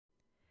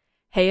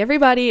Hey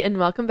everybody, and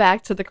welcome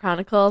back to the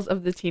Chronicles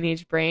of the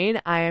Teenage Brain.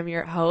 I am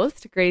your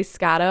host, Grace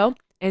Scotto,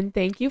 and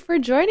thank you for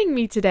joining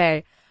me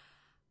today.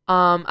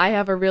 I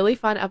have a really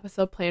fun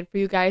episode planned for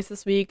you guys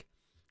this week,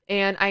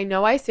 and I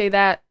know I say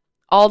that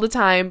all the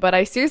time, but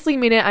I seriously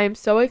mean it. I am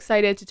so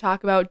excited to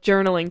talk about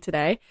journaling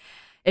today,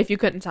 if you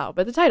couldn't tell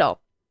by the title.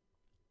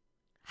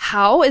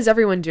 How is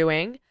everyone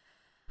doing?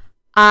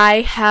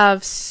 I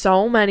have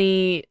so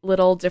many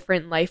little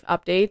different life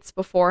updates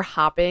before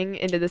hopping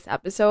into this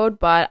episode,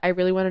 but I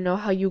really want to know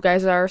how you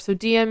guys are. So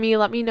DM me,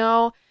 let me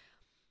know.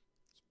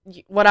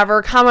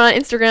 Whatever, comment on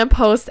Instagram,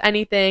 post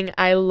anything.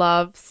 I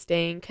love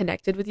staying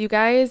connected with you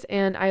guys,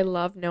 and I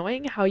love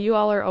knowing how you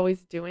all are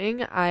always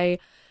doing. I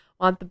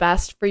want the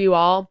best for you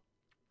all,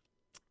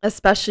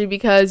 especially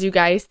because you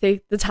guys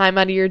take the time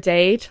out of your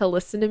day to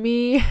listen to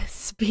me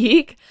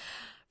speak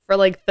for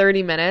like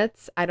 30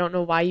 minutes. I don't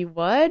know why you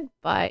would,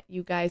 but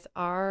you guys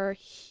are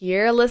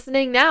here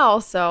listening now.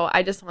 So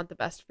I just want the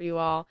best for you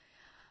all.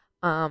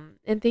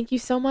 And thank you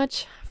so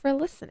much for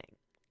listening.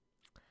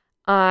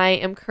 I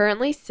am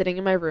currently sitting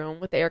in my room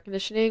with the air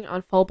conditioning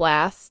on full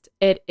blast.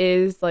 It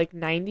is like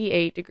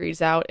 98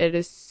 degrees out. It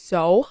is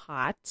so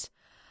hot.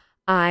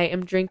 I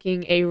am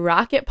drinking a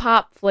Rocket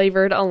Pop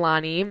flavored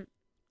Alani.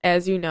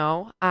 As you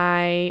know,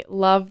 I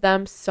love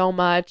them so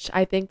much.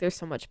 I think they're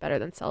so much better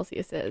than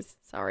Celsius is.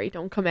 Sorry,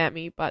 don't come at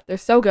me, but they're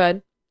so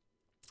good.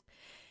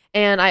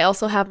 And I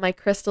also have my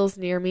crystals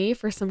near me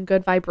for some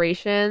good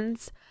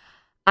vibrations.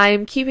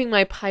 I'm keeping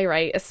my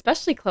pyrite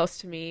especially close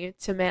to me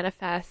to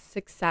manifest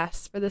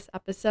success for this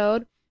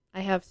episode.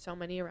 I have so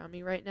many around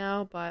me right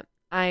now, but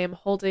I am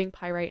holding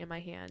pyrite in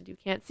my hand. You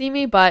can't see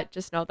me, but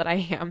just know that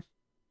I am.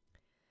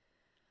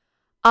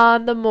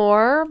 On the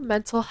more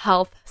mental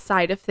health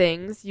side of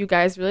things, you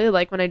guys really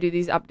like when I do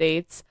these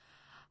updates.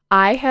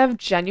 I have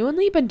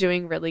genuinely been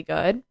doing really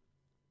good.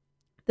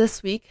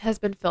 This week has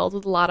been filled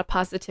with a lot of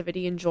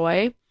positivity and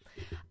joy.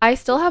 I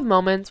still have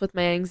moments with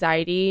my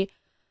anxiety,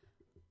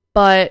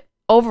 but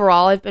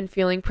overall I've been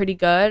feeling pretty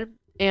good,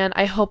 and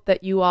I hope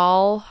that you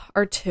all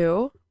are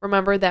too.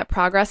 Remember that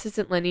progress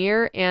isn't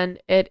linear, and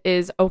it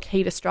is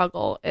okay to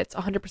struggle. It's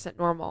 100%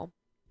 normal.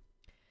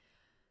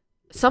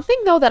 Something,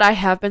 though, that I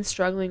have been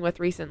struggling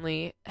with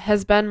recently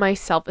has been my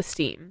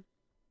self-esteem,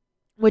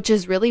 which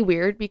is really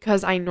weird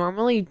because I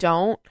normally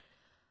don't.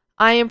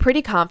 I am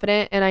pretty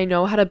confident and I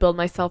know how to build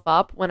myself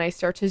up when I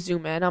start to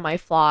zoom in on my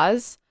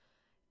flaws.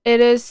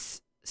 It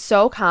is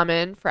so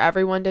common for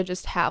everyone to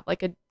just have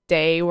like a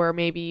day where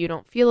maybe you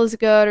don't feel as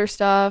good or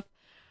stuff,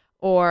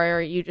 or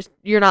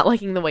you're not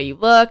liking the way you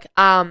look.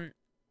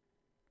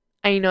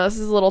 I know this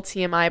is a little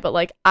TMI, but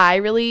like I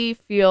really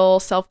feel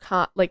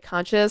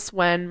conscious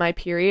when my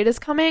period is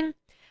coming.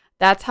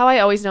 That's how I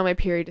always know my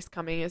period is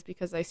coming, is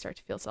because I start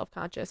to feel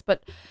self-conscious.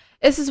 But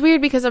this is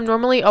weird because I'm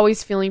normally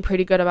always feeling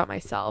pretty good about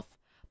myself.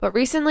 But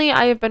recently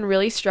I have been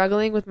really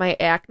struggling with my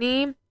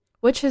acne,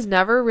 which has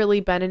never really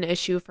been an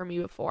issue for me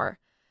before.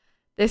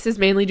 This is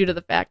mainly due to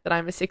the fact that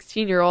I'm a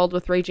 16-year-old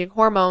with raging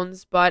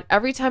hormones, but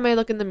every time I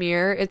look in the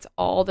mirror, it's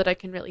all that I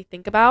can really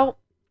think about.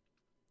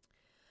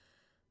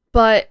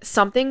 But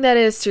something that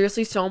is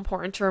seriously so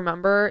important to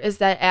remember is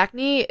that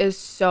acne is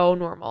so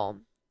normal.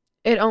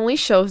 It only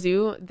shows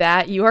you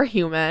that you are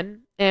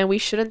human, and we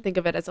shouldn't think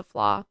of it as a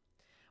flaw.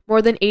 More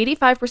than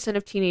 85%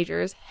 of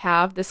teenagers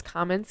have this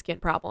common skin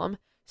problem,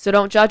 so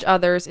don't judge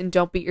others and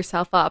don't beat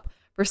yourself up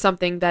for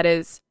something that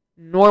is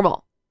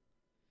normal.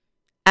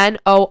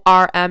 Normal.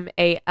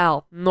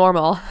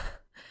 Normal.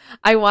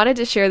 I wanted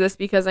to share this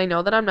because I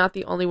know that I'm not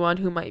the only one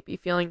who might be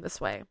feeling this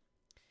way.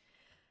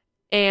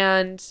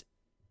 And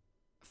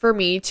for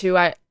me too,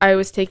 I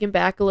was taken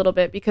back a little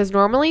bit because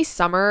normally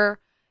summer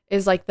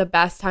is like the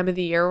best time of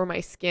the year where my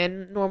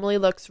skin normally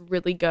looks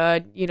really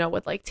good, you know,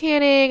 with like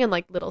tanning and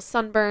like little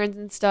sunburns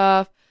and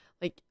stuff.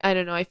 Like, I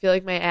don't know, I feel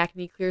like my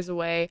acne clears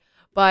away,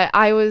 but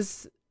I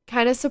was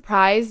kind of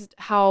surprised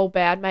how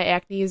bad my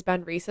acne has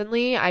been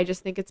recently. I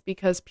just think it's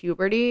because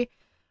puberty,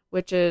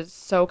 which is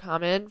so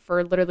common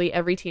for literally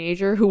every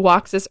teenager who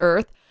walks this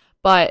earth,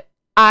 but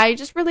I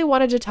just really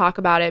wanted to talk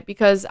about it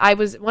because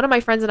one of my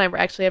friends and I were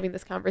actually having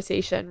this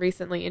conversation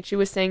recently, and she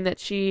was saying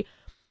that she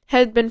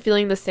had been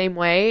feeling the same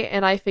way.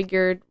 And I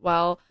figured,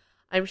 well,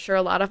 I'm sure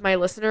a lot of my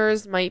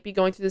listeners might be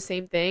going through the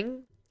same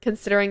thing,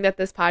 considering that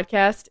this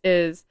podcast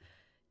is,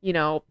 you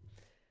know,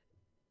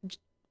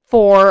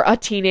 for a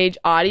teenage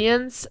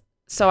audience.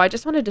 So I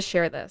just wanted to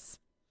share this,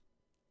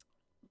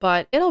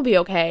 but it'll be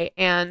okay.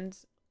 And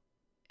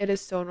it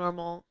is so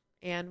normal,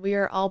 and we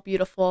are all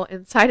beautiful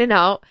inside and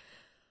out.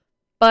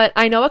 But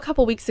I know a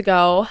couple weeks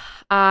ago,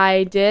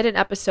 I did an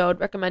episode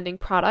recommending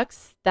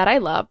products that I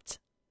loved,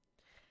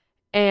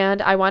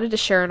 and I wanted to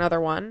share another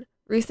one.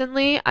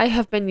 Recently, I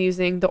have been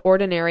using the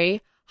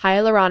Ordinary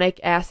Hyaluronic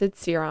Acid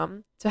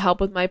Serum to help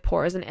with my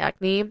pores and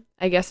acne.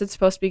 I guess it's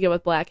supposed to be good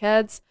with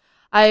blackheads.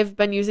 I've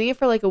been using it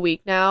for like a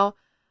week now.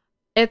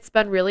 It's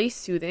been really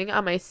soothing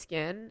on my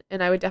skin,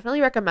 and I would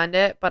definitely recommend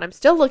it, but I'm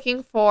still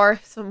looking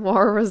for some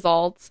more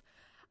results.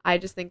 I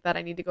just think that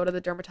I need to go to the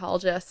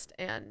dermatologist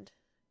and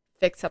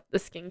fix up the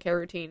skincare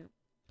routine.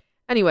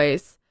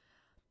 Anyways,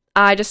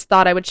 I just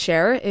thought I would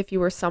share if you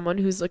were someone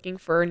who's looking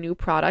for new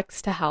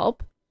products to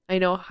help. I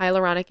know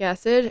hyaluronic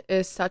acid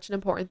is such an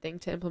important thing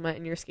to implement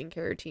in your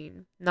skincare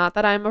routine. Not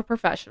that I'm a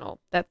professional,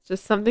 that's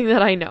just something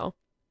that I know.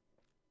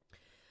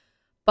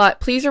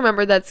 But please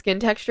remember that skin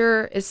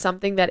texture is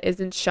something that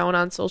isn't shown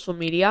on social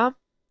media.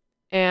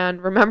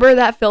 And remember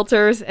that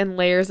filters and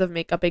layers of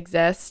makeup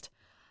exist.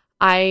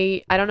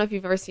 I don't know if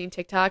you've ever seen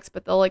TikToks,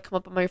 but they'll like come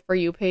up on my For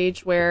You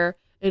page where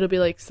it'll be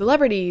like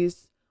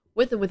celebrities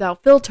with and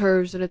without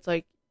filters. And it's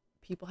like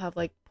people have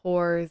like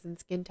pores and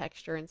skin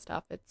texture and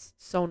stuff. It's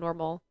so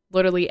normal.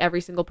 Literally every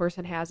single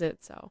person has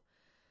it. So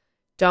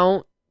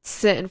don't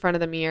sit in front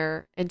of the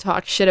mirror and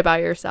talk shit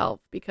about yourself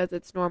because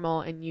it's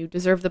normal and you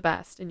deserve the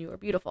best and you are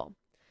beautiful.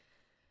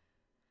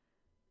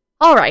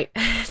 All right,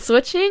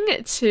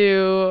 switching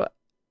to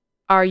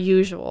our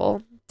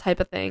usual type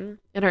of thing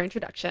in our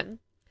introduction.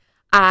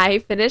 I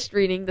finished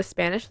reading The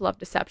Spanish Love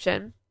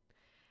Deception.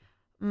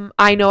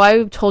 I know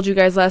I told you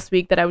guys last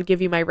week that I would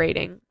give you my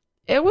rating.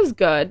 It was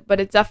good, but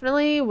it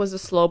definitely was a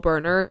slow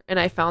burner, and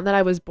I found that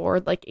I was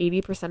bored like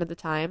 80% of the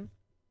time.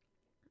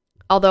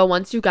 Although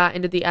once you got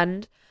into the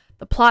end,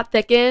 the plot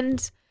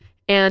thickened,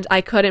 and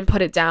I couldn't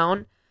put it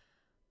down.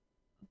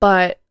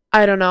 But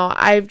I don't know,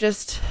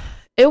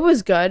 it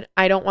was good.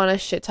 I don't want to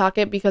shit talk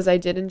it because I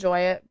did enjoy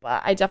it,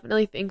 but I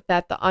definitely think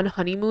that The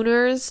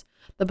Unhoneymooners,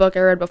 the book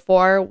I read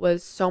before,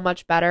 was so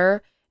much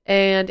better,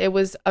 and it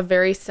was a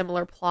very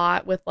similar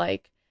plot with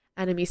like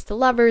enemies to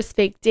lovers,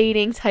 fake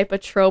dating type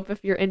of trope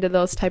if you're into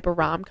those type of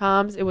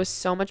rom-coms. It was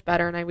so much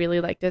better and I really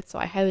liked it, so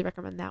I highly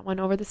recommend that one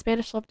over The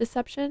Spanish Love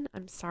Deception.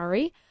 I'm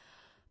sorry.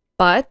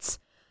 But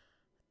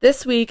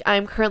this week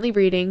I'm currently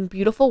reading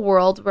Beautiful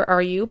World, Where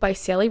Are You by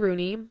Sally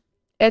Rooney.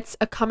 It's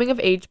a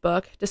coming-of-age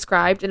book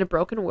described in a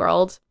broken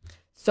world.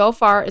 So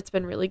far, it's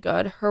been really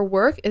good. Her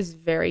work is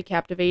very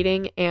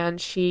captivating, and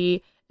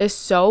she is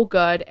so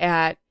good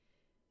at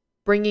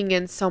bringing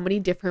in so many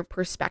different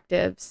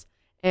perspectives.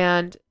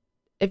 And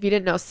if you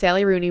didn't know,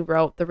 Sally Rooney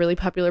wrote the really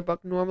popular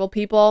book Normal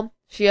People.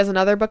 She has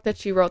another book that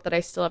she wrote that I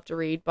still have to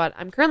read, but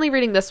I'm currently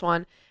reading this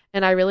one,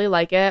 and I really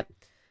like it.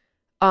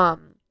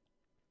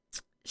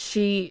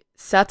 She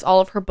sets all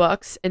of her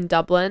books in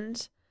Dublin.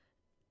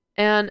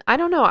 And I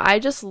don't know, I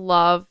just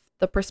love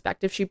the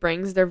perspective she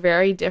brings. They're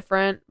very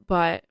different,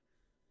 but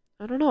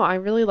I don't know, I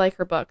really like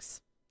her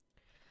books.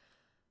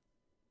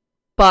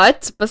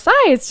 But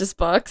besides just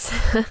books,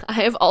 I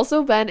have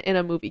also been in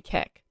a movie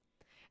kick.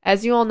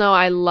 As you all know,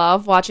 I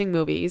love watching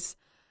movies.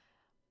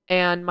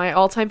 And my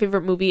all-time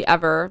favorite movie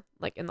ever,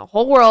 like in the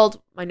whole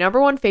world, my number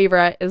one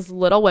favorite is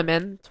Little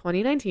Women,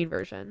 2019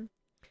 version.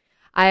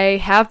 I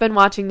have been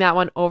watching that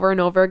one over and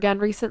over again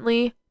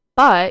recently.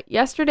 But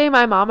yesterday,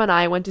 my mom and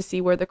I went to see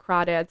Where the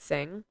Crawdads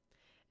Sing.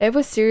 It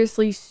was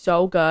seriously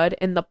so good,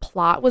 and the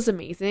plot was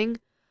amazing.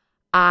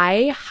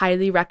 I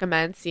highly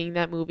recommend seeing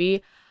that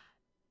movie.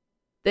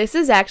 This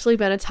has actually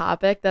been a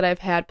topic that I've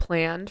had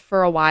planned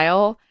for a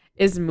while,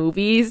 is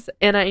movies,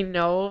 and I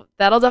know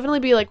that'll definitely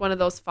be like one of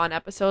those fun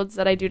episodes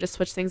that I do to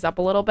switch things up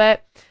a little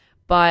bit.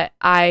 But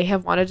I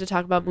have wanted to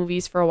talk about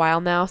movies for a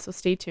while now, so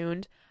stay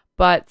tuned.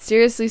 But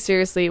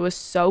seriously, it was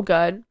so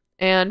good.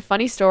 And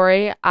funny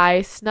story,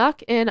 I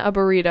snuck in a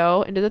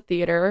burrito into the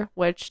theater,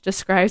 which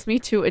describes me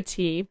to a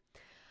T.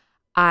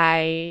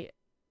 I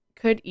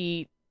could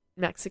eat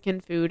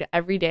Mexican food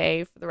every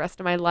day for the rest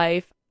of my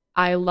life.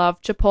 I love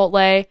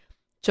Chipotle.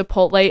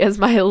 Chipotle is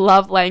my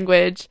love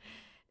language.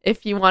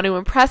 If you want to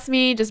impress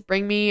me, just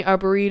bring me a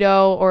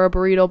burrito or a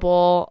burrito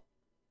bowl,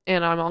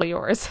 and I'm all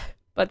yours.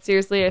 But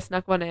seriously, I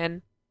snuck one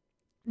in.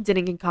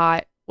 Didn't get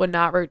caught. Would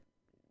not,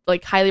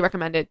 highly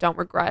recommend it. Don't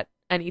regret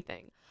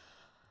anything.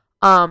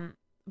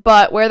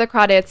 But Where the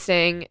Crawdads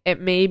Sing, it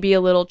may be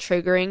a little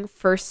triggering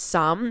for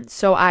some,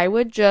 so I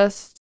would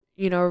just,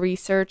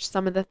 research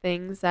some of the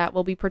things that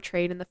will be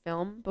portrayed in the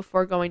film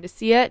before going to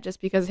see it, just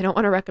because I don't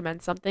want to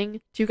recommend something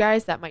to you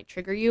guys that might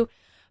trigger you,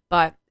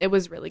 but it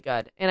was really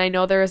good. And I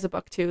know there is a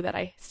book too that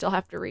I still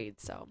have to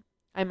read, so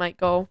I might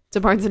go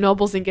to Barnes &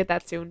 Nobles and get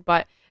that soon,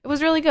 but it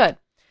was really good.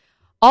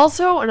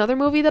 Also, another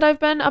movie that I've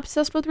been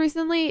obsessed with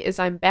recently is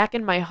I'm back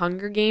in my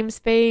Hunger Games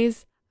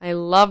phase. I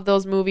love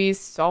those movies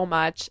so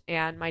much,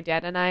 and my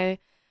dad and I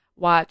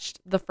watched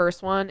the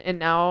first one, and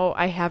now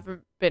I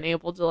haven't been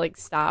able to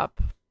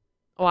stop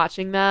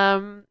watching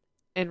them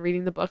and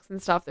reading the books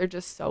and stuff. They're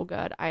just so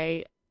good.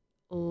 I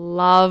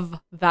love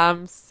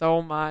them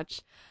so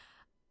much.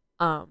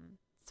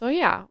 So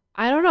yeah,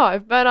 I don't know.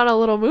 I've been on a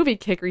little movie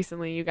kick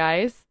recently, you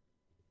guys.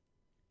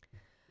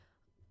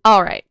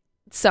 All right,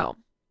 so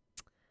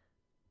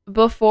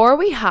before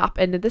we hop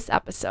into this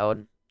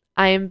episode,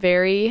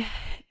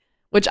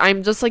 which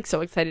I'm just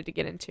so excited to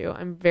get into.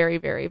 I'm very,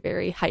 very,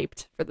 very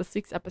hyped for this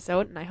week's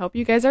episode, and I hope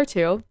you guys are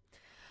too.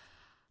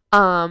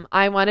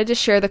 I wanted to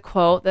share the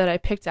quote that I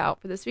picked out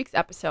for this week's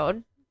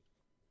episode,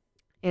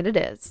 and it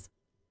is,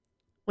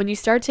 when you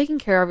start taking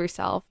care of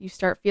yourself, you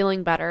start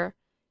feeling better,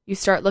 you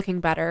start looking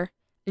better,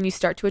 and you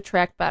start to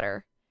attract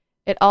better.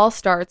 It all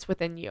starts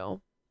within you.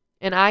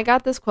 And I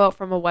got this quote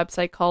from a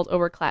website called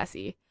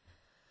Overclassy.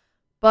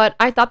 But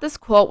I thought this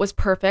quote was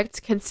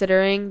perfect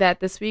considering that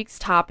this week's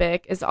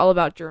topic is all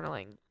about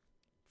journaling.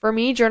 For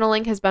me,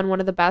 journaling has been one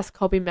of the best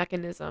coping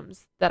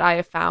mechanisms that I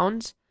have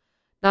found.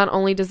 Not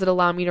only does it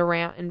allow me to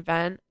rant and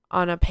vent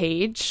on a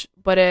page,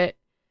 but it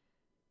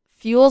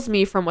fuels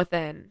me from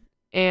within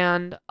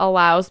and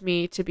allows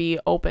me to be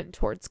open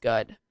towards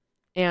good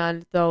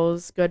and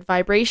those good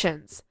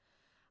vibrations.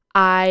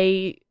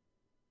 I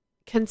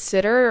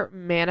consider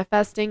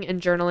manifesting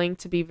and journaling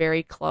to be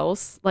very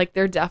close. Like,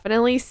 they're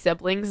definitely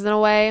siblings in a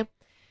way,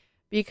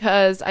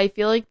 because I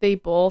feel like they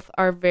both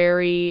are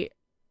very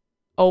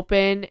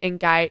open and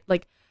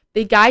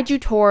they guide you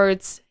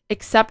towards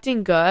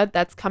accepting good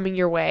that's coming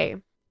your way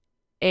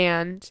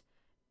and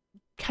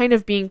kind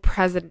of being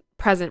present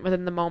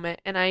within the moment.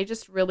 And I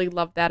just really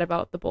love that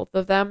about the both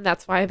of them.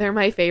 That's why they're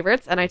my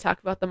favorites, and I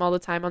talk about them all the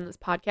time on this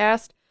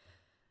podcast.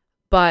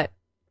 But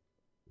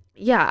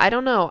yeah, I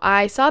don't know.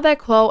 I saw that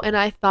quote and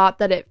I thought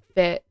that it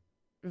fit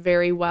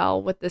very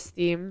well with this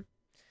theme,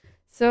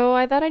 so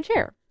I thought I'd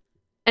share.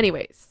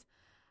 Anyways,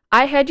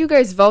 I had you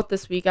guys vote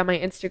this week on my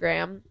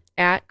Instagram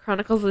at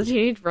Chronicles of the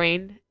Teenage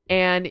Brain,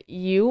 and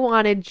you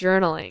wanted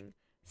journaling.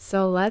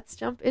 So let's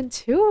jump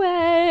into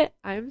it.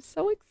 I'm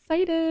so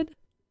excited.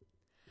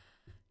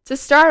 To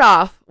start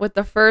off with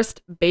the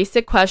first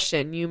basic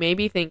question, you may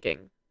be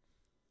thinking,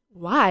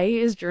 why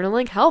is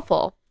journaling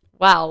helpful?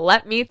 Well,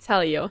 let me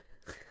tell you.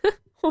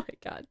 Oh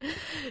my God.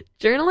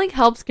 Journaling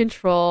helps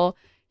control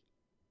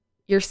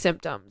your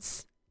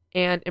symptoms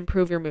and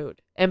improve your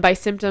mood. And by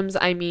symptoms,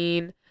 I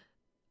mean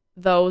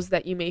those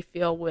that you may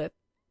feel with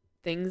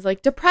things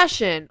like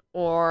depression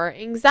or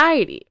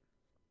anxiety.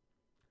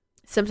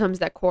 Symptoms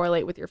that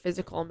correlate with your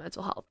physical and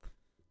mental health.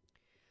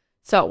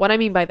 So what I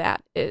mean by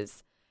that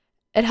is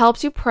it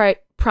helps you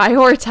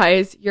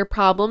prioritize your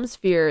problems,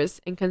 fears,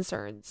 and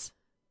concerns.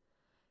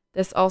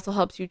 This also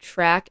helps you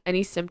track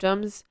any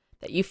symptoms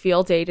that you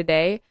feel day to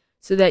day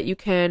so that you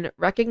can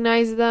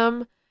recognize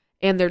them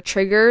and their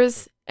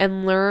triggers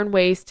and learn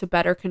ways to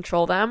better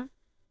control them.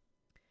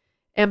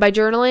 And by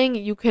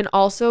journaling, you can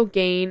also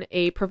gain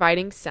a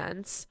providing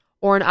sense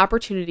or an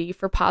opportunity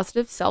for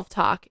positive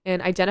self-talk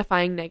and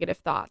identifying negative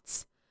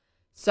thoughts.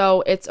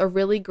 So it's a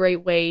really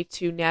great way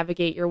to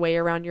navigate your way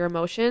around your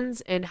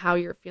emotions and how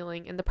you're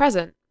feeling in the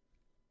present.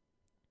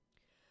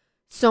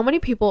 So many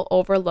people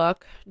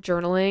overlook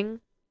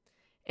journaling,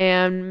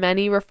 and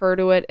many refer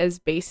to it as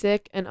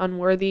basic and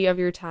unworthy of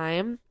your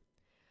time.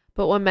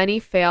 But what many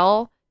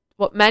fail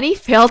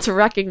to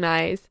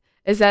recognize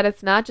is that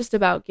it's not just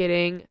about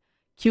getting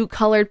cute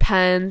colored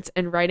pens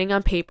and writing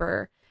on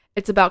paper.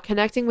 It's about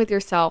connecting with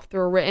yourself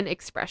through a written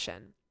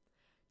expression.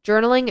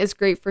 Journaling is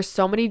great for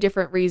so many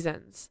different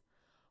reasons.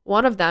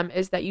 One of them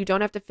is that you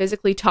don't have to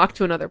physically talk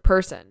to another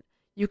person.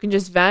 You can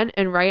just vent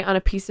and write on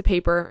a piece of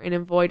paper and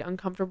avoid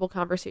uncomfortable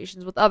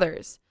conversations with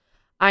others.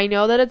 I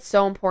know that it's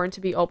so important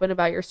to be open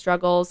about your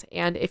struggles,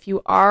 and if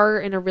you are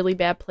in a really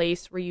bad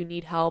place where you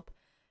need help,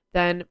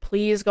 then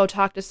please go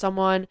talk to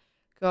someone.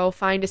 Go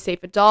find a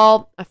safe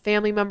adult, a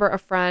family member, a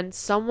friend,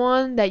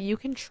 someone that you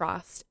can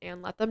trust,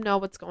 and let them know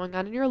what's going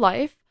on in your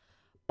life.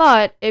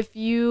 But if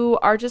you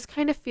are just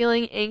kind of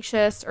feeling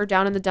anxious or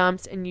down in the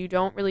dumps and you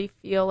don't really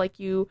feel like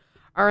you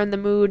are in the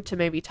mood to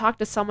maybe talk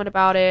to someone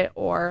about it,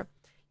 or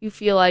you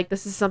feel like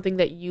this is something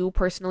that you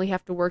personally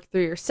have to work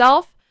through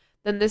yourself,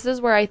 then this is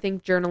where I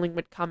think journaling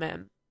would come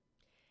in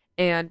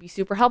and be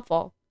super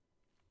helpful.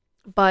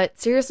 But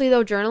seriously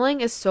though, journaling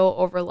is so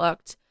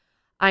overlooked.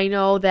 I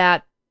know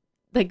that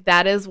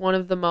that is one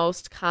of the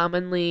most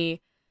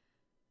commonly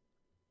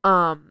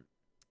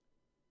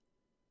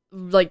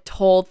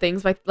told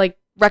things by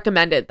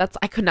recommended.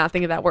 I could not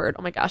think of that word.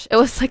 Oh my gosh. It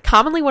was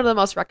commonly one of the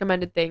most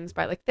recommended things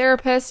by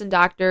therapists and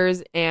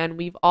doctors, and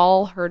we've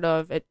all heard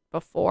of it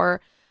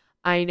before.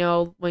 I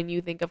know when you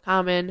think of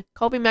common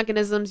coping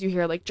mechanisms, you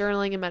hear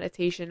journaling and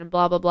meditation and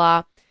blah, blah,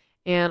 blah.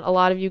 And a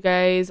lot of you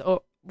guys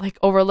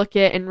overlook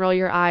it and roll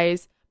your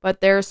eyes,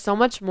 but there's so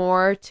much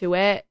more to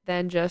it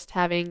than just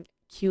having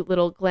cute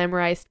little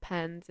glamorized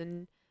pens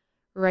and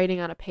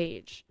writing on a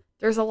page.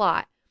 There's a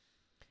lot.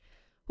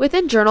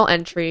 Within journal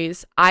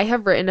entries, I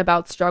have written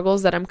about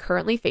struggles that I'm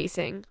currently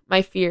facing,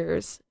 my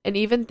fears, and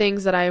even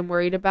things that I am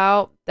worried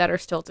about that are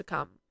still to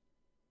come.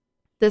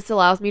 This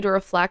allows me to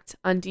reflect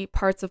on deep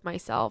parts of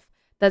myself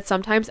that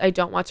sometimes I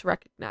don't want to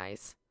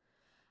recognize.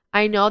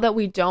 I know that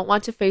we don't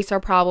want to face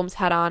our problems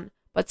head on,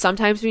 but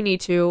sometimes we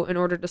need to in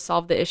order to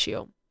solve the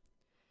issue.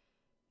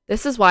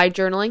 This is why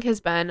journaling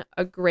has been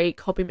a great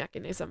coping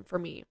mechanism for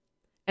me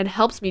and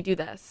helps me do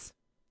this.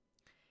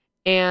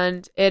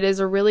 And it is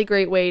a really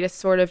great way to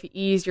sort of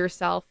ease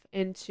yourself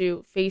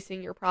into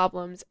facing your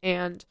problems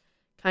and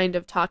kind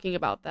of talking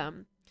about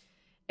them.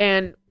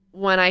 And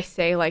when I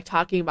say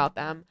talking about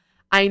them,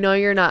 I know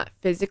you're not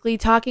physically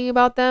talking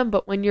about them,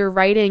 but when you're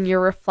writing, you're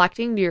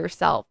reflecting to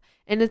yourself.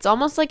 And it's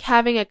almost like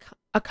having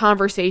a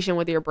conversation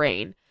with your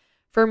brain.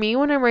 For me,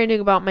 when I'm writing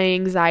about my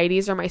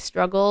anxieties or my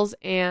struggles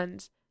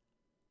and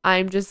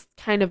I'm just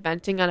kind of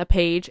venting on a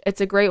page,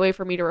 it's a great way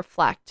for me to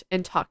reflect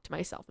and talk to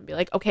myself and be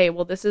like, okay,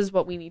 well, this is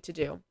what we need to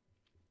do.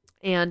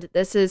 And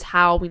this is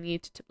how we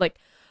need to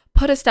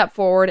put a step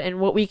forward and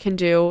what we can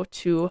do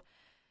to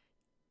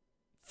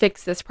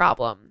fix this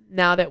problem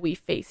now that we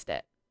faced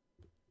it.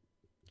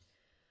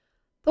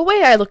 The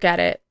way I look at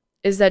it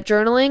is that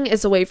journaling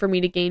is a way for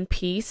me to gain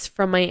peace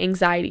from my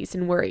anxieties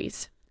and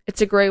worries.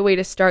 It's a great way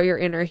to start your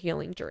inner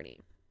healing journey.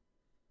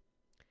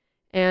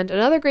 And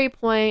another great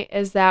point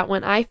is that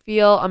when I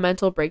feel a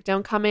mental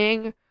breakdown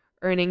coming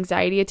or an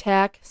anxiety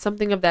attack,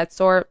 something of that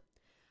sort,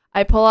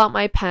 I pull out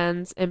my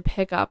pens and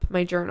pick up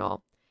my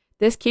journal.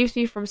 This keeps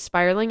me from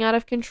spiraling out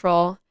of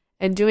control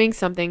and doing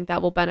something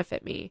that will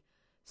benefit me.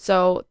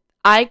 So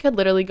I could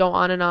literally go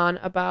on and on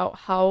about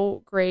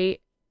how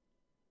great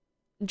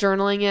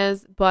journaling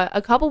is, but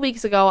a couple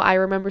weeks ago, I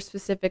remember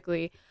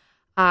specifically,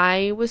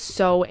 I was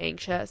so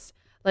anxious.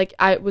 Like,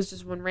 I was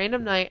just one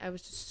random night, I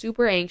was just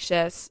super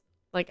anxious.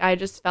 Like, I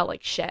just felt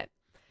like shit.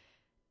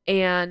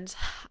 And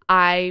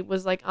I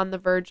was, like, on the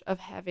verge of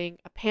having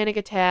a panic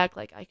attack.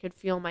 Like, I could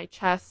feel my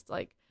chest,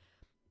 like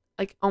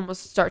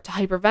almost start to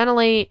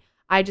hyperventilate.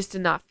 I just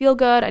did not feel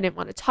good. I didn't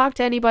want to talk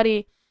to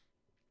anybody.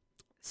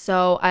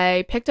 So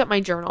I picked up my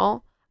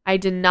journal. I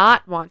did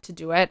not want to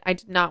do it. I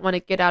did not want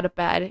to get out of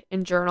bed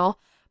and journal,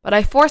 but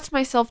I forced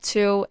myself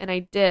to, and I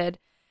did.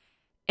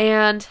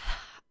 And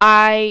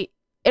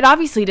it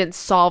obviously didn't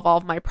solve all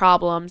of my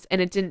problems,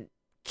 and it didn't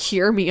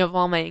cure me of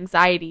all my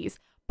anxieties,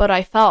 but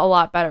I felt a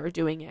lot better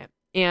doing it.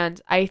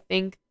 And I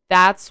think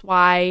that's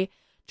why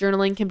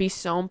journaling can be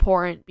so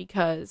important,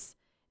 because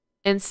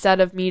instead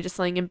of me just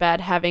laying in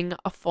bed having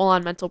a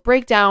full-on mental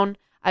breakdown,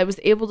 I was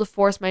able to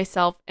force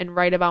myself and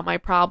write about my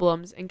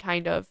problems and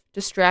kind of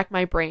distract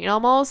my brain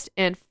almost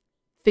and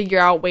figure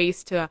out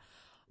ways to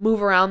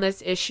move around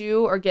this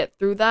issue or get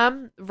through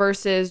them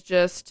versus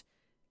just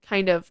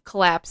kind of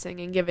collapsing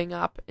and giving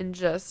up and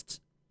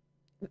just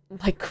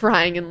like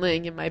crying and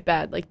laying in my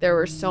bed. Like, there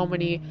were so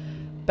many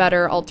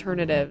better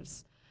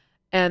alternatives,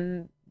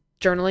 and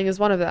journaling is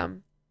one of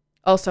them.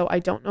 Also, I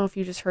don't know if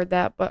you just heard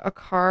that, but a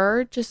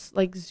car just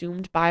like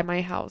zoomed by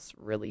my house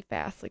really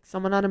fast, like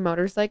someone on a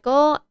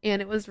motorcycle,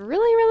 and it was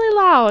really, really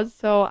loud.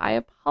 So I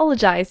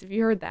apologize if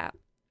you heard that.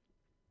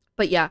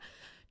 But yeah,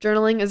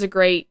 journaling is a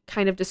great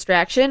kind of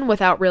distraction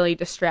without really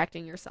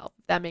distracting yourself,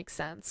 if that makes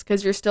sense,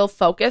 because you're still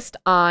focused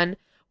on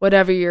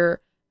whatever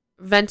you're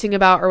venting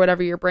about or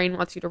whatever your brain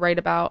wants you to write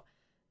about,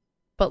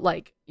 but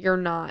like you're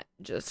not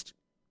just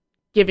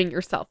giving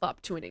yourself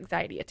up to an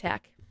anxiety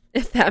attack,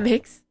 if that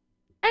makes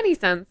any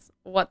sense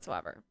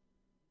whatsoever.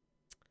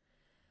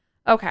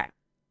 Okay.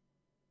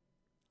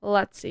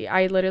 Let's see.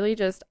 I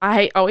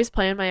always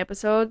plan my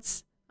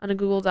episodes on a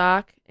Google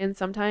Doc, and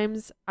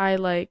sometimes I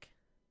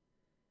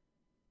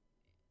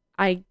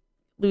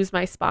lose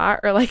my spot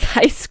or like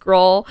I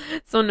scroll.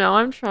 So now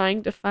I'm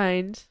trying to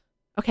found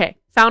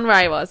where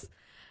I was.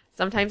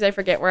 Sometimes I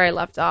forget where I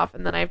left off,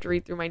 and then I have to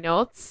read through my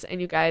notes, and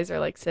you guys are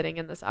like sitting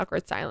in this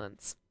awkward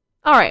silence.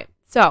 All right.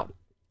 So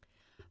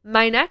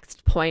my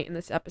next point in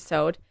this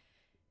episode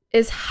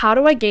is, how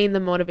do I gain the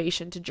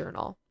motivation to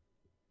journal?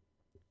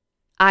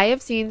 I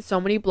have seen so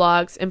many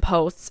blogs and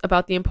posts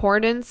about the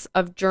importance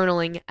of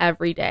journaling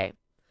every day,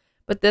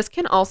 but this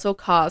can also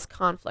cause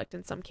conflict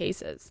in some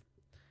cases.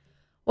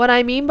 What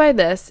I mean by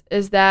this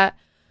is that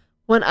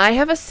when I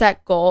have a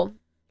set goal,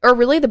 or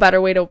really the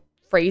better way to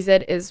phrase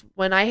it is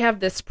when I have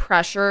this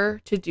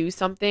pressure to do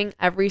something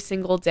every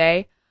single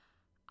day,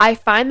 I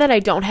find that I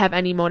don't have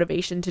any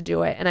motivation to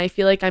do it, and I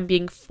feel like I'm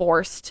being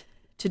forced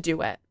to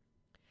do it.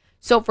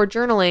 So for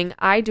journaling,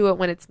 I do it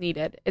when it's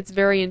needed. It's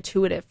very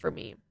intuitive for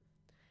me.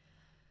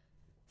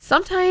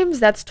 Sometimes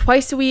that's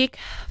twice a week,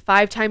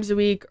 5 times a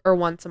week, or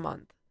once a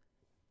month.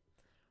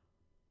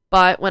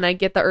 But when I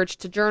get the urge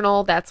to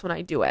journal, that's when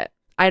I do it.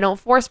 I don't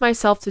force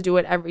myself to do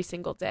it every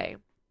single day,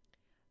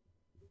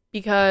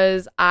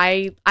 because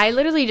I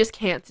literally just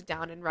can't sit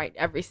down and write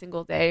every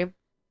single day.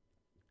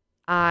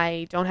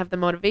 I don't have the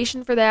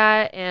motivation for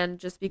that, and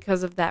just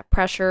because of that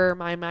pressure,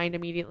 my mind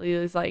immediately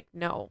is like,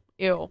 no,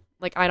 ew,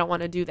 like I don't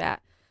want to do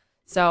that.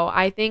 So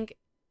I think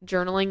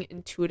journaling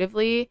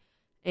intuitively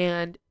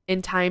and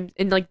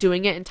like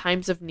doing it in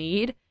times of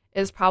need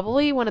is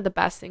probably one of the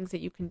best things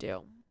that you can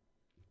do.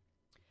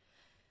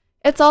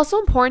 It's also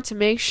important to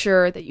make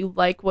sure that you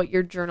like what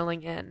you're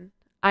journaling in.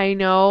 I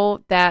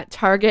know that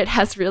Target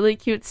has really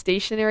cute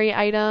stationery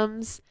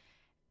items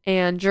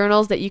and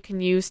journals that you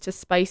can use to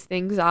spice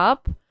things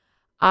up.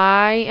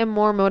 I am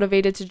more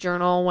motivated to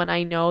journal when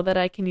I know that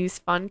I can use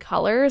fun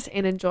colors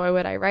and enjoy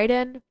what I write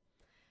in.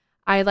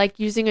 I like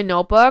using a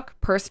notebook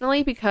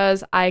personally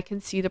because I can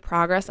see the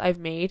progress I've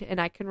made and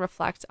I can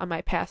reflect on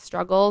my past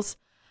struggles.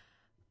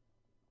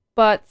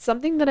 But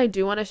something that I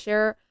do want to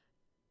share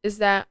is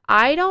that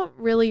I don't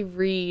really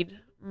read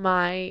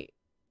my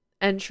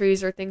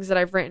entries or things that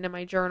I've written in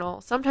my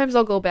journal. Sometimes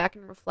I'll go back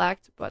and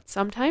reflect, but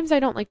sometimes I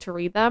don't like to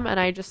read them, and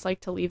I just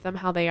like to leave them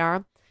how they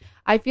are.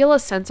 I feel a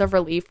sense of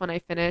relief when I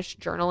finish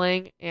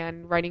journaling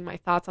and writing my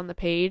thoughts on the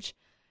page,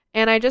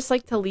 and I just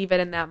like to leave it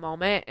in that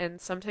moment, and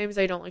sometimes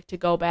I don't like to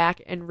go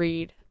back and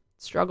read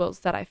struggles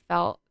that I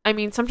felt. I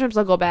mean, sometimes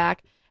I'll go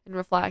back and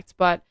reflect,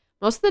 but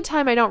most of the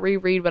time I don't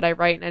reread what I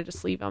write, and I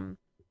just leave them.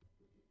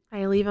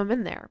 I leave them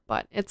in there,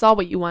 but it's all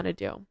what you want to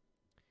do.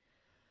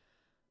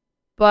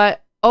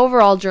 But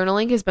overall,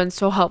 journaling has been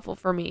so helpful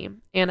for me,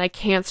 and I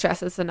can't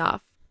stress this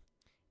enough.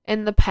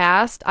 In the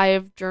past, I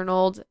have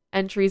journaled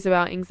entries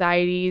about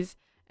anxieties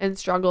and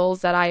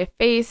struggles that I have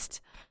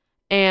faced.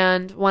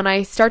 And when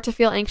I start to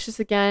feel anxious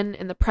again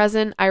in the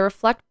present, I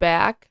reflect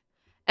back.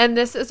 And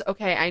this is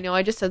okay. I know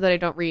I just said that I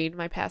don't read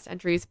my past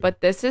entries, but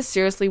this is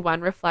seriously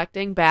when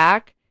reflecting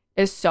back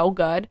is so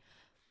good.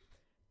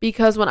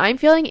 Because when I'm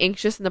feeling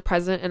anxious in the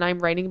present and I'm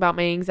writing about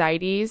my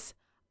anxieties,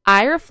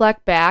 I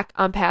reflect back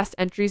on past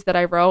entries that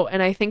I wrote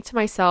and I think to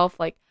myself,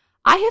 like,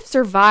 I have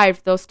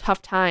survived those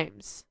tough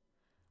times.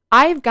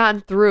 I've gotten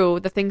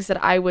through the things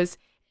that I was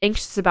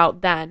anxious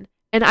about then,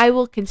 and I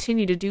will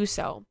continue to do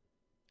so.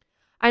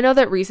 I know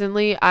that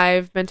recently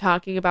I've been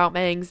talking about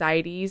my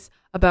anxieties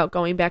about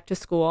going back to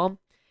school,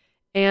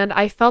 and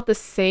I felt the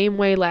same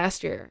way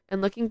last year.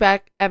 And looking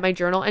back at my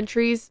journal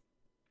entries,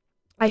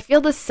 I feel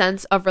the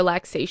sense of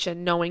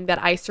relaxation knowing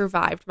that I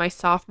survived my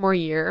sophomore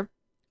year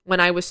when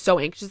I was so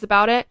anxious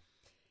about it,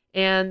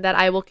 and that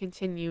I will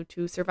continue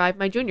to survive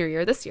my junior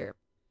year this year.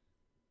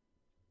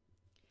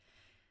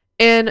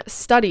 In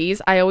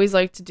studies, I always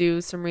like to do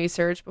some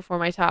research before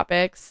my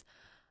topics.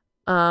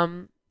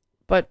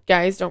 But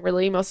guys, don't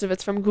really. Most of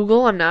it's from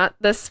Google. I'm not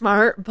this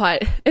smart,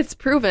 but it's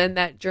proven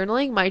that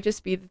journaling might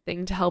just be the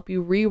thing to help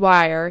you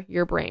rewire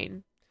your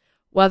brain.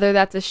 Whether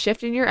that's a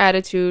shift in your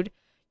attitude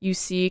you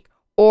seek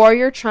or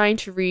you're trying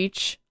to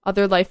reach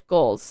other life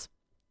goals.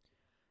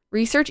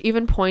 Research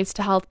even points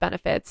to health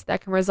benefits that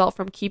can result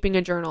from keeping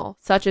a journal,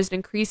 such as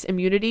increased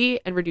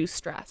immunity and reduced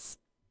stress.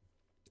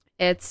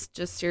 It's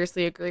just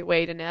seriously a great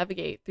way to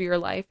navigate through your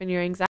life and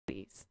your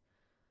anxieties.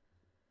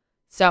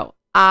 So,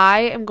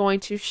 I am going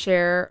to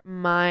share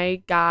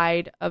my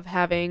guide of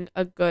having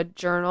a good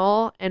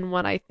journal and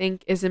what I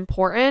think is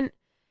important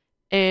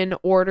in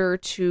order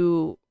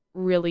to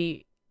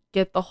really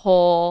get the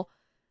whole,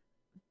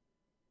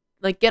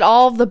 get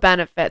all of the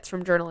benefits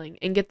from journaling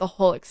and get the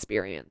whole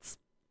experience.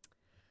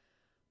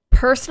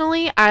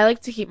 Personally, I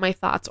like to keep my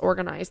thoughts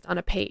organized on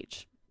a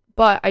page,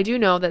 but I do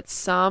know that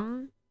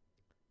some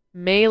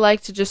may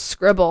like to just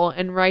scribble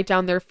and write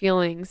down their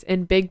feelings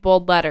in big,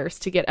 bold letters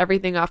to get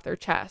everything off their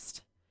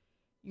chest.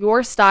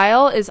 Your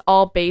style is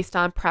all based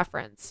on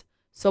preference,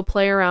 so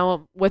play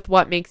around with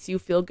what makes you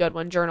feel good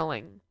when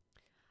journaling.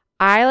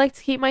 I like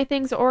to keep my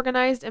things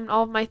organized and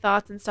all of my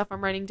thoughts and stuff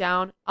I'm writing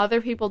down.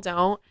 Other people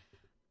don't.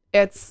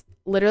 It's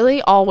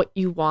literally all what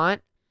you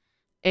want.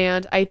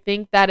 And I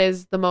think that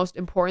is the most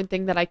important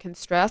thing that I can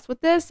stress with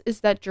this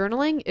is that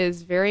journaling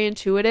is very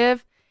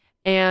intuitive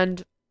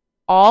and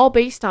all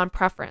based on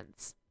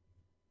preference.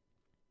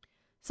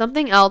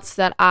 Something else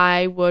that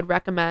I would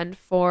recommend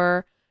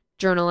for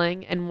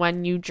journaling and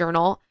when you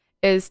journal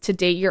is to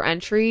date your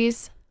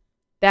entries.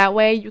 That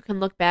way you can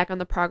look back on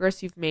the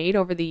progress you've made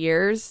over the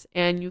years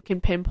and you can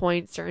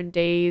pinpoint certain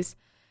days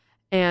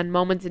and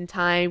moments in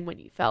time when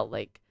you felt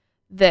like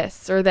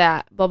this or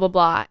that, blah, blah,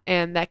 blah,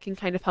 and that can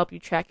kind of help you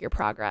track your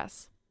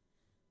progress.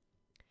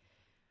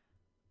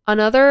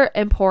 Another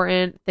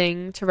important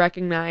thing to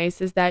recognize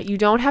is that you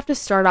don't have to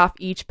start off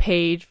each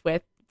page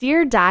with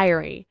Dear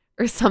Diary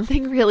or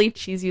something really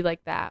cheesy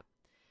like that.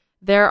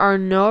 There are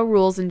no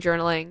rules in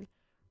journaling.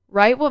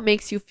 Write what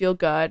makes you feel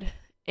good,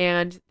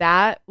 and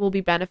that will be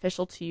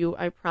beneficial to you.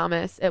 I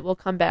promise it will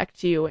come back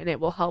to you and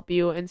it will help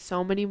you in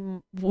so many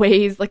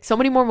ways, so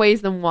many more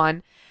ways than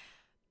one.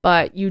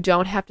 But you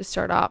don't have to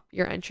start off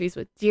your entries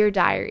with Dear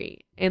Diary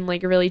and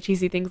really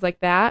cheesy things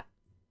like that.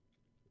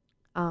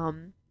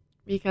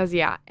 Because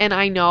and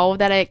I know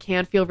that it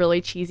can feel really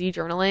cheesy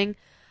journaling.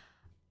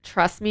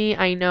 Trust me,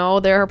 I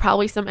know there are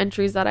probably some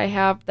entries that I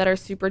have that are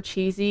super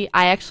cheesy.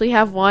 I actually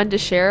have one to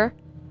share.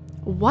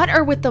 What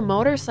are with the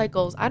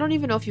motorcycles? I don't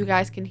even know if you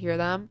guys can hear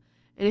them.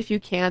 And if you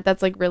can't,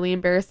 that's really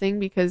embarrassing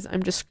because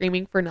I'm just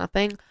screaming for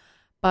nothing.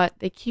 But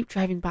they keep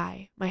driving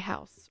by my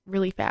house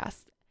really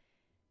fast.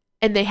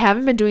 And they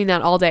haven't been doing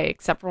that all day,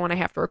 except for when I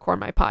have to record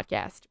my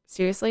podcast.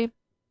 Seriously?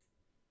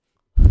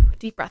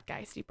 Deep breath,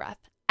 guys. Deep breath.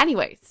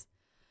 Anyways,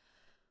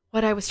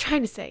 what I was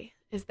trying to say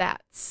is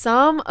that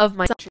some of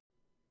my...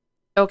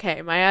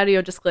 Okay, my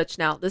audio just glitched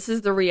now. This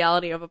is the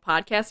reality of a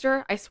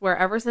podcaster. I swear,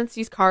 ever since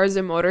these cars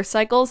and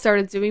motorcycles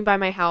started zooming by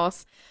my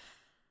house,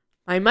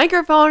 my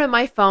microphone and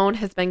my phone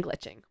has been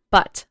glitching.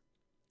 But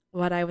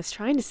what I was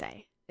trying to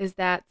say is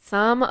that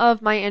some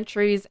of my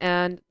entries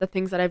and the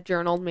things that I've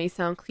journaled may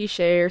sound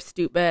cliche or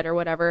stupid or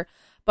whatever,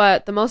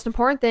 but the most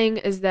important thing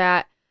is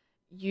that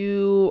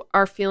you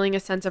are feeling a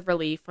sense of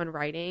relief when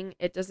writing.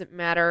 It doesn't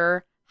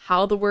matter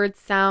how the words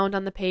sound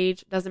on the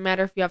page. It doesn't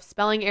matter if you have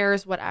spelling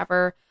errors,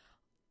 whatever.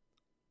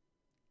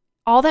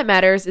 All that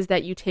matters is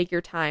that you take your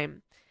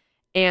time,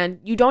 and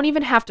you don't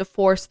even have to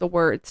force the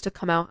words to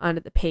come out onto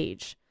the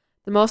page.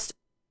 The most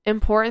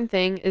important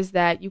thing is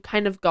that you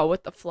kind of go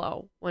with the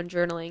flow when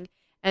journaling,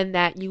 and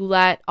that you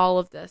let all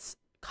of this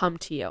come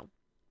to you.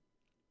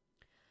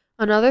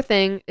 Another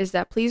thing is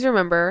that please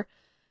remember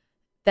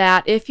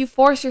that if you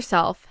force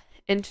yourself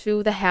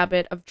into the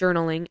habit of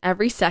journaling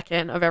every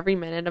second of every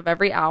minute of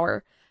every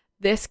hour,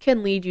 this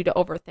can lead you to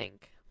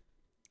overthink.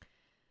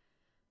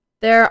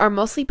 There are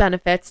mostly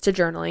benefits to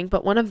journaling,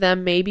 but one of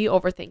them may be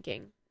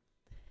overthinking.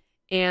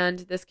 And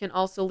this can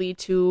also lead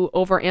to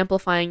over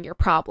amplifying your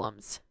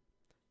problems.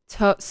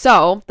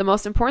 So, the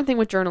most important thing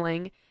with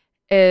journaling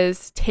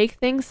is take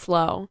things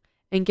slow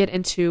and get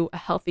into a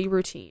healthy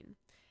routine.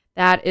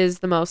 That is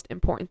the most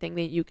important thing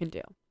that you can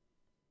do.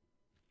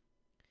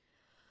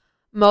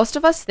 Most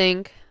of us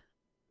think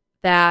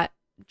that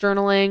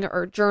journaling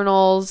or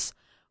journals,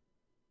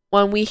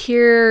 when we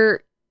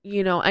hear,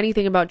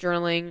 anything about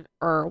journaling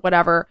or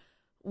whatever,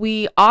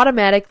 we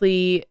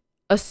automatically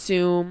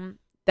assume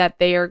that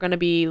they are going to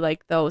be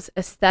like those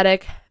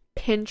aesthetic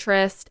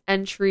Pinterest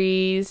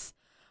entries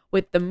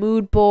with the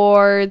mood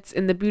boards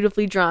and the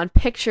beautifully drawn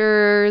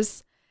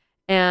pictures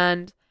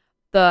and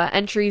the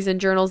entries in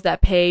journals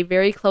that pay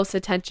very close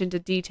attention to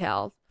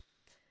detail.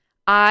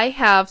 I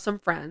have some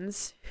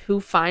friends who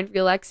find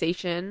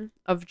relaxation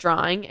of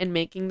drawing and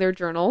making their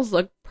journals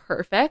look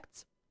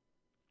perfect.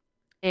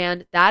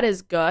 And that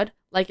is good.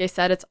 Like I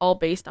said, it's all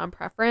based on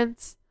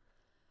preference.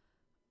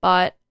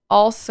 But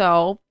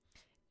also,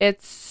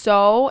 it's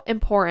so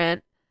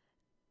important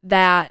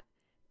that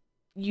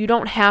you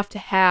don't have to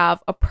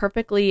have a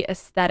perfectly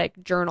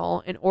aesthetic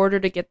journal in order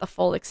to get the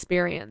full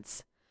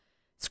experience.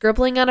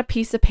 Scribbling on a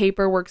piece of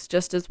paper works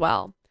just as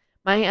well.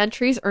 My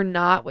entries are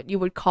not what you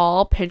would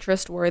call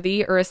Pinterest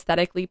worthy or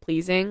aesthetically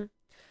pleasing.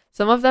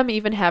 Some of them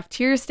even have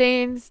tear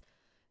stains,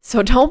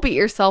 so don't beat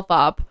yourself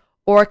up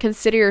or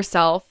consider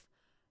yourself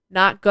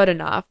not good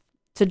enough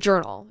to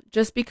journal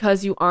just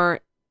because you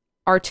aren't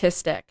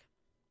artistic.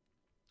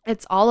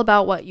 It's all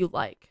about what you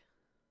like.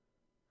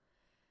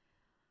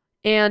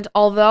 And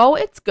although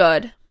it's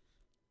good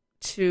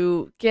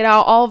to get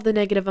out all of the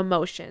negative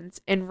emotions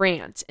and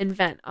rant and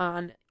vent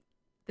on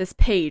this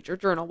page or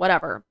journal,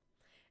 whatever,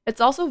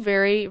 it's also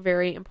very,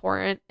 very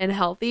important and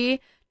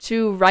healthy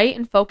to write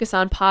and focus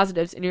on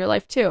positives in your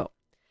life too.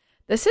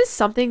 This is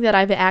something that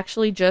I've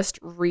actually just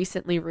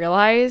recently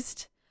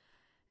realized.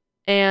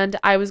 And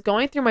I was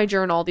going through my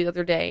journal the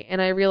other day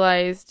and I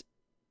realized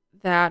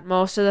that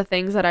most of the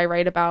things that I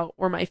write about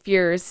were my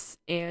fears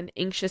and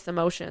anxious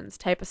emotions,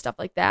 type of stuff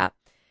like that.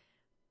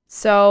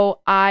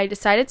 So I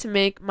decided to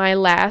make my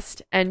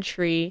last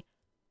entry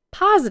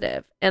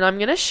positive, and I'm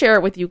going to share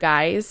it with you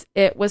guys.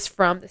 It was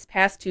from this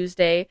past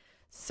Tuesday,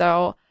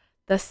 so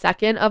the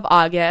 2nd of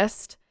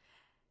August.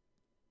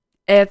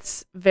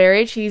 It's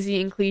very cheesy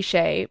and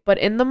cliche, but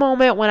in the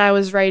moment when I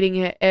was writing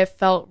it, it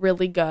felt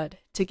really good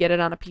to get it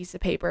on a piece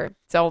of paper.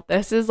 So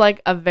this is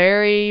like a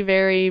very,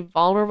 very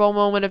vulnerable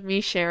moment of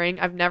me sharing.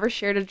 I've never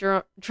shared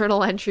a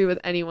journal entry with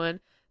anyone,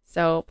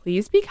 so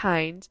please be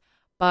kind.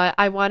 But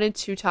I wanted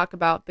to talk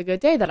about the good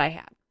day that I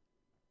had.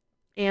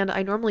 And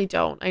I normally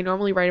don't. I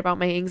normally write about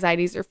my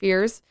anxieties or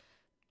fears.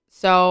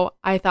 So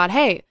I thought,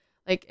 hey,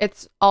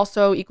 it's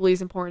also equally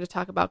as important to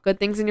talk about good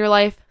things in your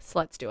life, so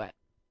let's do it.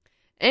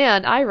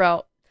 And I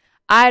wrote,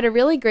 I had a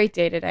really great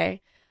day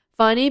today.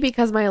 Funny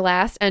because my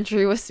last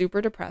entry was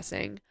super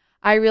depressing.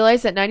 I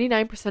realized that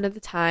 99% of the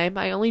time,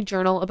 I only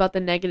journal about the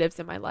negatives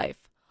in my life.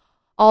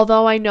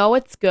 Although I know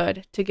it's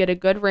good to get a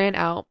good rant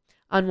out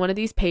on one of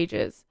these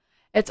pages,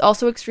 it's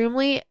also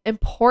extremely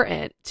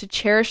important to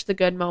cherish the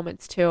good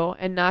moments too,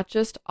 and not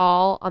just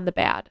all on the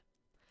bad.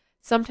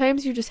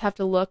 Sometimes you just have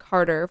to look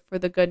harder for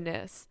the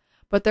goodness,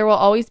 but there will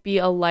always be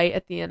a light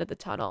at the end of the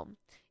tunnel,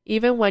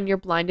 even when you're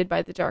blinded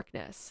by the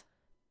darkness.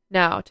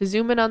 Now, to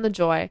zoom in on the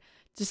joy,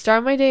 to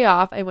start my day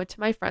off, I went to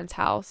my friend's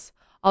house.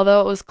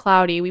 Although it was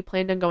cloudy, we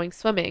planned on going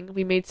swimming.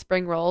 We made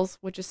spring rolls,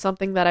 which is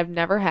something that I've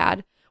never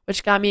had,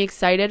 which got me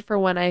excited for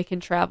when I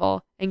can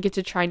travel and get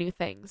to try new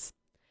things.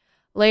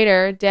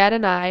 Later, Dad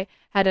and I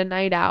had a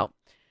night out,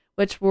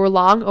 which we're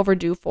long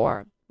overdue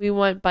for. We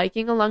went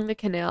biking along the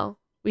canal.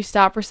 We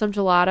stopped for some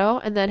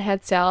gelato and then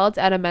had salads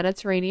at a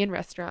Mediterranean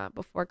restaurant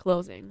before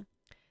closing.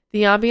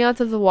 The ambiance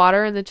of the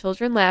water and the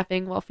children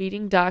laughing while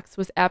feeding ducks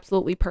was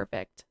absolutely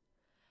perfect.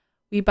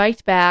 We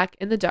biked back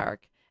in the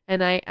dark,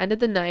 and I ended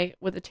the night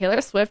with a Taylor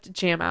Swift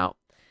jam out.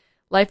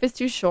 Life is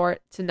too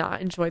short to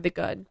not enjoy the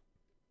good.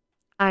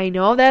 I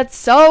know that's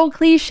so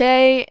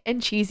cliche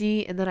and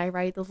cheesy, and then I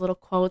write those little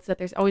quotes that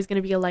there's always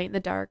going to be a light in the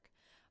dark.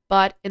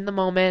 But in the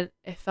moment,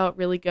 it felt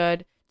really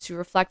good to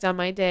reflect on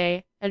my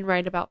day and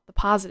write about the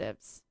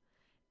positives.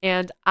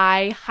 And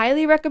I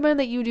highly recommend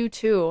that you do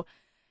too.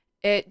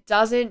 It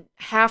doesn't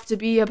have to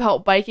be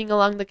about biking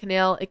along the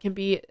canal. It can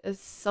be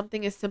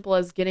something as simple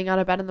as getting out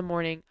of bed in the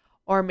morning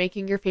or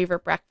making your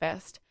favorite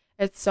breakfast.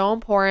 It's so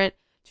important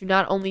to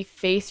not only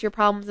face your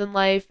problems in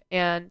life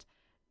and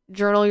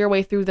journal your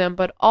way through them,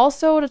 but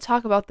also to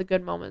talk about the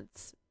good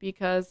moments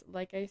because,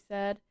 like I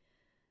said,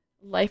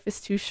 life is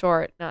too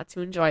short not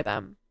to enjoy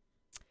them.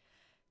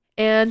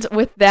 And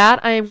with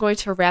that, I am going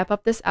to wrap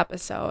up this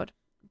episode.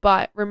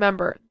 But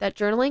remember that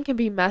journaling can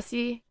be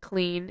messy,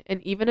 clean,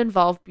 and even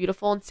involve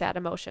beautiful and sad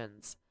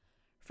emotions.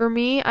 For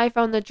me, I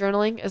found that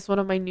journaling is one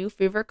of my new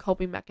favorite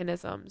coping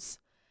mechanisms.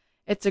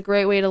 It's a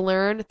great way to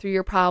learn through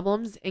your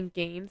problems and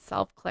gain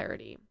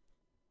self-clarity.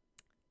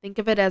 Think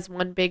of it as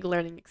one big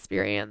learning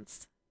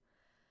experience.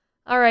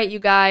 All right, you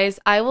guys,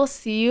 I will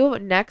see you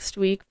next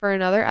week for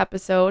another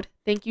episode.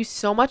 Thank you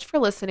so much for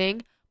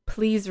listening.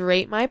 Please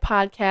rate my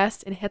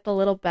podcast and hit the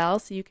little bell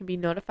so you can be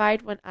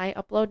notified when I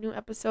upload new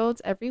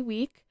episodes every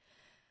week.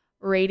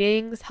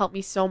 Ratings help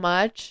me so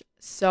much.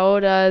 So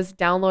does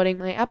downloading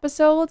my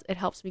episodes. It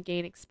helps me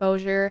gain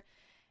exposure.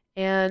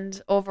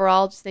 And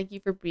overall, just thank you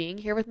for being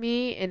here with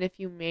me. And if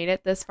you made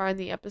it this far in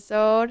the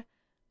episode,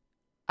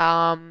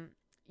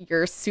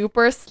 you're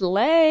super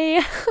slay.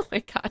 Oh my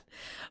God.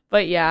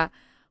 But yeah,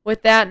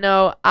 with that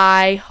note,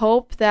 I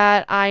hope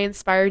that I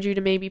inspired you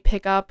to maybe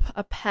pick up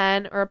a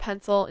pen or a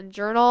pencil and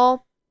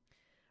journal.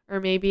 Or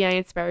maybe I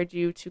inspired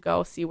you to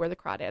go see Where the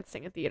Crawdads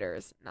Sing at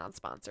theaters,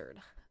 non-sponsored.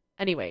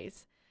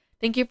 Anyways,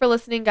 thank you for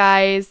listening,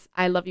 guys.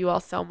 I love you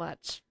all so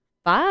much.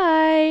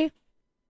 Bye.